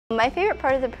My favorite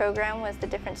part of the program was the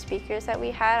different speakers that we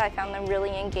had. I found them really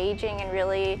engaging and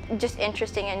really just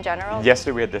interesting in general.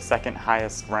 Yesterday we had the second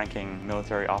highest ranking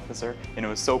military officer, and it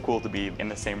was so cool to be in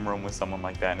the same room with someone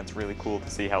like that, and it's really cool to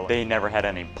see how they never had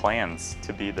any plans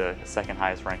to be the second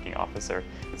highest ranking officer.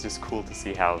 It's just cool to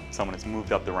see how someone has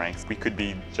moved up the ranks. We could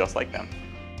be just like them.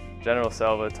 General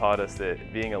Selva taught us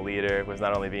that being a leader was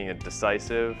not only being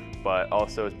decisive, but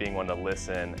also as being one to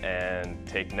listen and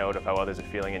take note of how others are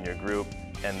feeling in your group,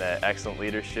 and that excellent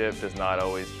leadership does not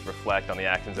always reflect on the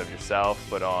actions of yourself,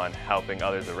 but on helping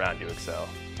others around you excel.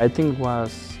 I think it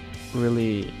was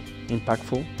really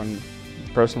impactful on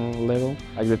a personal level.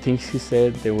 Like the things he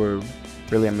said, they were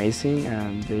really amazing,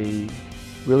 and they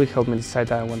really helped me decide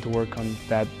that I want to work on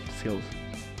that field.